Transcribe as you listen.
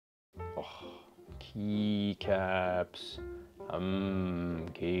Keycaps.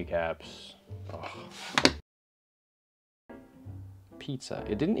 Keycaps. Oh. Pizza.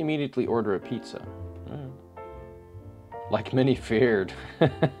 It didn't immediately order a pizza. Like many feared.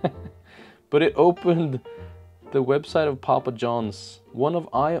 But it opened the website of Papa John's, one of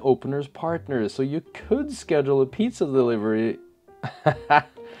Eye Opener's partners, so you could schedule a pizza delivery.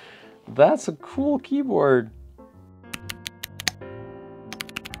 That's a cool keyboard.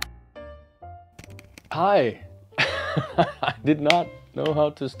 Hi. I did not know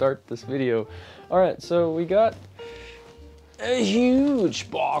how to start this video. Alright, so we got a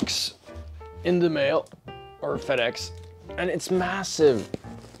huge box in the mail, or FedEx, and it's massive.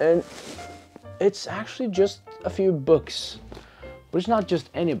 And it's actually just a few books, but it's not just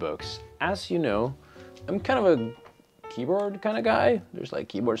any books. As you know, I'm kind of a keyboard kind of guy. There's like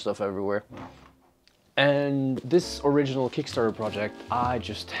keyboard stuff everywhere. And this original Kickstarter project, I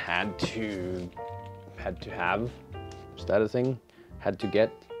just had to have. Is that a thing? Had to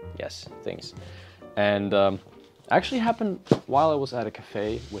get? Yes, things. And actually happened while I was at a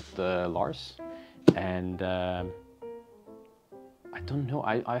cafe with Lars. And I don't know,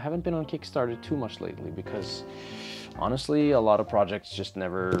 I haven't been on Kickstarter too much lately because honestly, a lot of projects just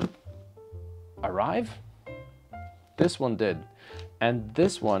never arrive. This one did. And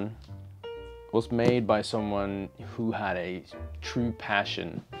this one was made by someone who had a true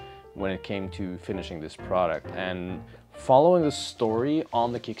passion when it came to finishing this product. And following the story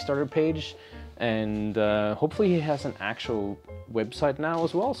on the Kickstarter page, and hopefully he has an actual website now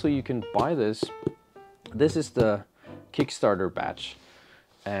as well, so you can buy this. This is the Kickstarter batch,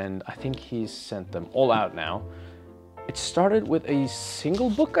 and I think he's sent them all out now. It started with a single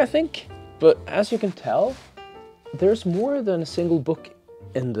book, I think, but as you can tell, there's more than a single book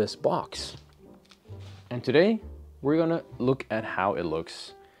in this box. And today we're gonna look at how it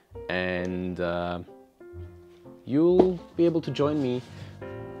looks, and you'll be able to join me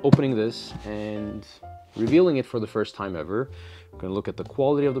opening this and revealing it for the first time ever. We're gonna look at the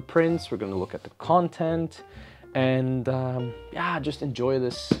quality of the prints, we're gonna look at the content, and yeah, just enjoy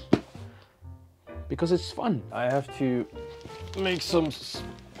this because it's fun. I have to make some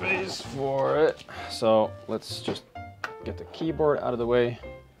space for it, so let's just get the keyboard out of the way.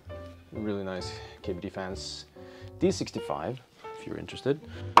 Really nice KBDFans D65 if you're interested.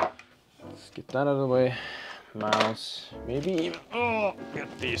 Let's get that out of the way. Mouse, maybe even, oh,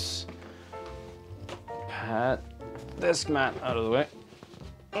 get this desk mat out of the way.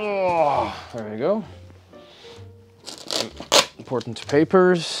 Oh, there we go. Important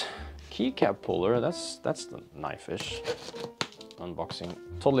papers. Keycap puller, that's the knife-ish. Unboxing.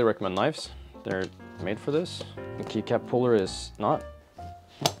 Totally recommend knives. They're made for this. The keycap puller is not.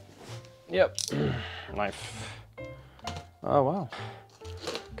 Yep. Knife. Oh wow.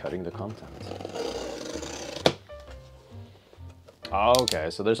 Cutting the content. Okay,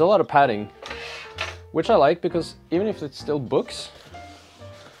 so there's a lot of padding, which I like because even if it's still books,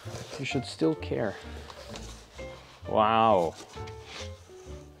 you should still care. Wow.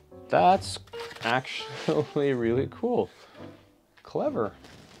 That's actually really cool. Clever.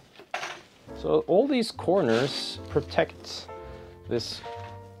 So all these corners protect this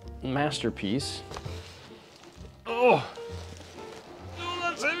masterpiece. Oh,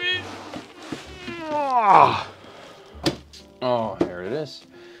 that's heavy. Oh, here it is.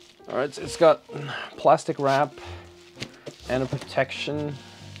 All right, so it's got plastic wrap and a protection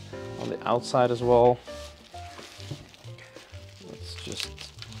on the outside as well. Let's just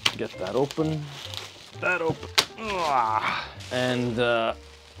get that open. That open. And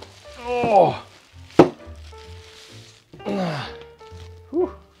oh.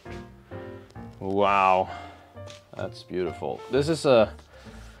 Whew. Wow, that's beautiful. This is a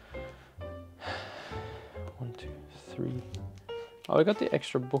 1, 2, 3. Oh, I got the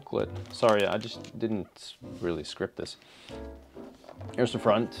extra booklet. Sorry, I just didn't really script this. Here's the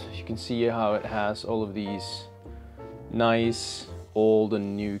front. You can see how it has all of these nice old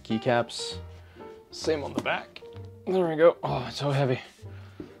and new keycaps. Same on the back. There we go. Oh, it's so heavy.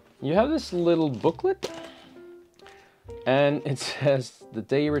 You have this little booklet, and it says, "The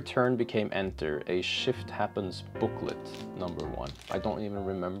day return became enter, a shift happens booklet, #1. I don't even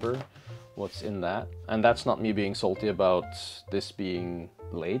remember what's in that. And that's not me being salty about this being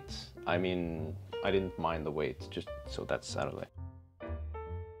late. I mean, I didn't mind the wait, just so that's out of the way.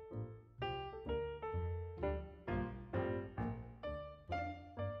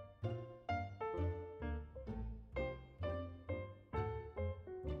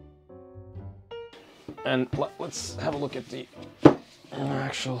 And let's have a look at the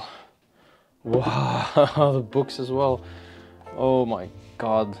actual, wow, the books as well. Oh my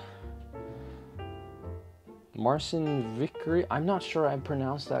God. Marcin Wichary. I'm not sure I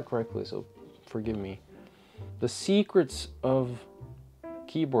pronounced that correctly, so forgive me. The Secrets of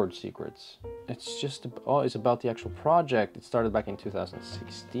Keyboard Secrets. It's just, oh, it's about the actual project. It started back in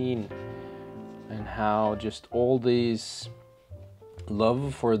 2016, and how just all these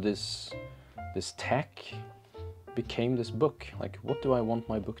love for this tech became this book. Like, what do I want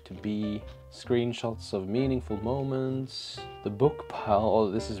my book to be? Screenshots of meaningful moments. The book pile. Oh,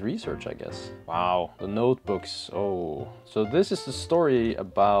 this is research, I guess. Wow, the notebooks. Oh, so this is the story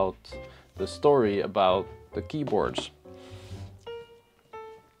about the keyboards.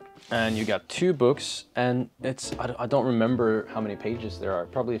 And you got 2 books, and it's, I don't remember how many pages there are.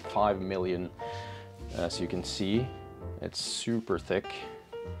 Probably 5 million, as you can see. It's super thick.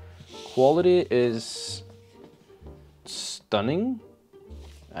 Quality is stunning,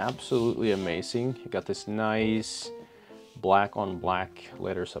 absolutely amazing. You got this nice black on black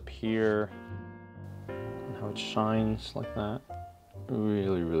letters up here, and how it shines like that.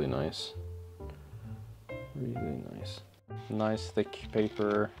 Really, really nice. Really nice. Nice thick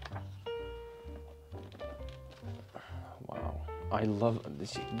paper. Wow, I love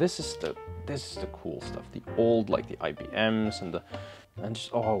this. This is the cool stuff. The old, like the IBMs and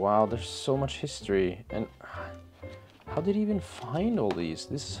just, oh wow, there's so much history. And how did he even find all these?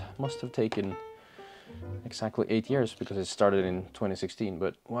 This must have taken exactly 8 years, because it started in 2016.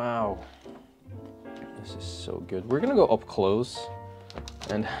 But wow, this is so good. We're gonna go up close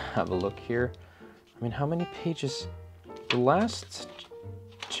and have a look here. I mean, how many pages? The last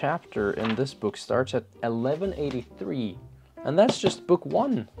chapter in this book starts at 1183, and that's just book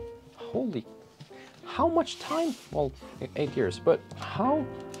 1. Holy, how much time? Well, 8 years, but how?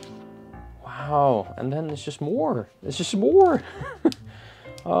 Wow, and then it's just more. It's just more.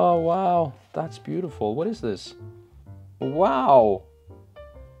 Oh, wow, that's beautiful. What is this? Wow.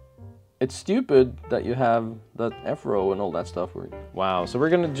 It's stupid that you have that F row and all that stuff. Wow, so we're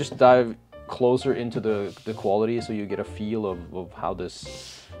gonna just dive closer into the quality, so you get a feel of how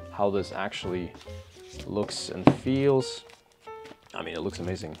this actually looks and feels. I mean, it looks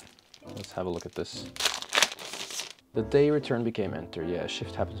amazing. Let's have a look at this. The day return became enter. Yeah,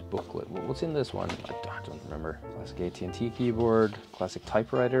 shift happens booklet. What's in this one? I don't remember. Classic AT&T keyboard, classic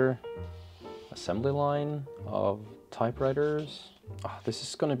typewriter, assembly line of typewriters. Oh, this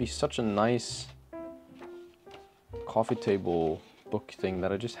is gonna be such a nice coffee table book thing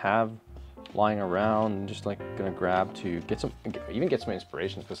that I just have lying around, and just like gonna grab to get some, even get some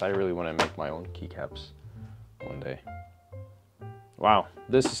inspiration, because I really want to make my own keycaps one day. Wow,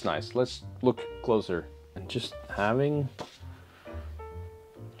 this is nice. Let's look closer. And just having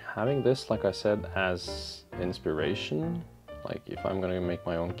this, like I said, as inspiration, like if I'm gonna make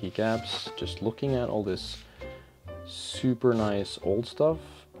my own keycaps, just looking at all this super nice old stuff.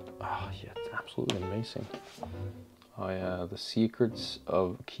 Oh yeah, it's absolutely amazing. Oh yeah, the Secrets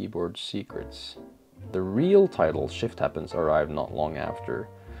of Keyboard Secrets. The real title, Shift Happens, arrived not long after,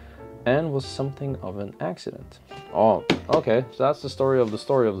 and was something of an accident. Oh, okay, so that's the story of the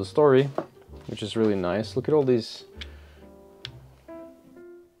story of the story, which is really nice. Look at all these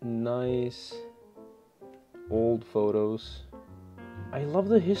nice old photos. I love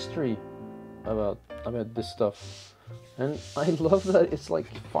the history about this stuff, and I love that it's like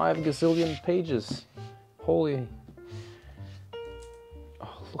 5 gazillion pages. Holy,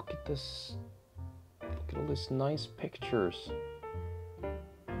 oh, look at this. Look at all these nice pictures.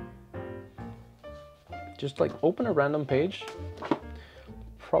 Just like open a random page.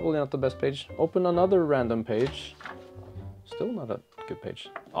 Probably not the best page. Open another random page. Still not a good page.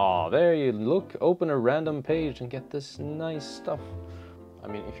 Oh, there you look. Open a random page and get this nice stuff. I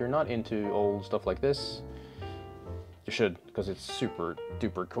mean, if you're not into old stuff like this, you should, because it's super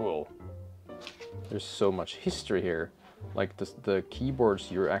duper cool. There's so much history here. Like the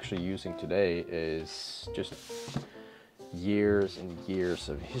keyboards you're actually using today is just years and years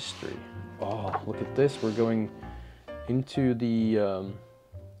of history. Oh, look at this. We're going into the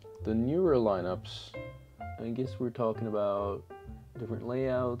newer lineups. I guess we're talking about different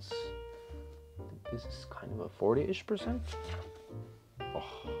layouts. This is kind of a 40-ish%.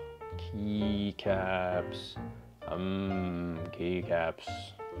 Oh, keycaps. Keycaps.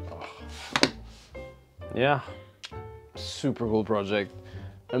 Oh. Yeah, super cool project.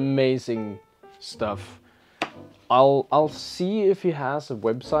 Amazing stuff. I'll see if he has a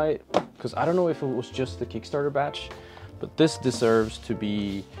website, because I don't know if it was just the Kickstarter batch, but this deserves to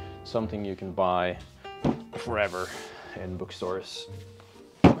be something you can buy forever in bookstores.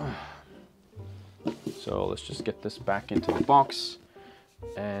 So let's just get this back into the box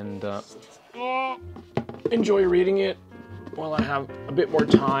and enjoy reading it while I have a bit more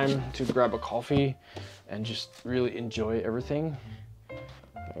time to grab a coffee and just really enjoy everything.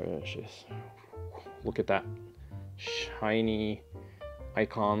 Look at that shiny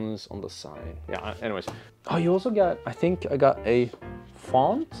icons on the side. Yeah, anyways. Oh, you also got, I think I got a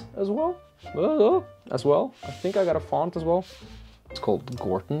font as well. I think I got a font as well. It's called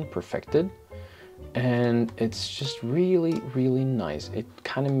Gorton Perfected. And it's just really, really nice. It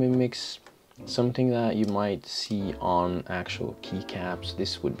kind of mimics something that you might see on actual keycaps.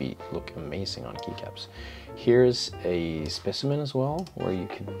 This would look amazing on keycaps. Here's a specimen as well, where you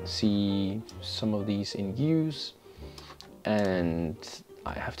can see some of these in use. And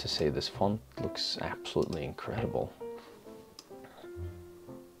I have to say, this font looks absolutely incredible.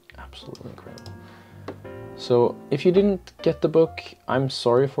 Absolutely incredible. So if you didn't get the book, I'm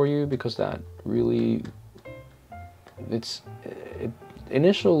sorry for you, because that really,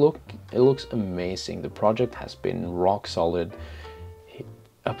 initial look, it looks amazing. The project has been rock solid.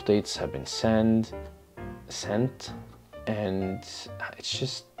 Updates have been sent, and it's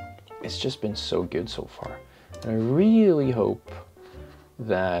just been so good so far. And I really hope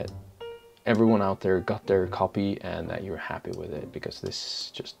that everyone out there got their copy and that you're happy with it, because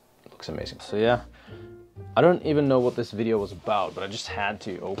this just looks amazing. So yeah, I don't even know what this video was about, but I just had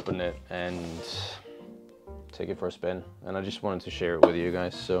to open it and take it for a spin, and I just wanted to share it with you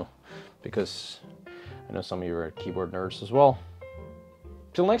guys. So, because I know some of you are keyboard nerds as well.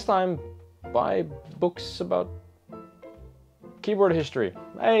 Till next time, buy books about keyboard history.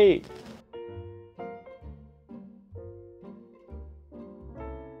 Hey!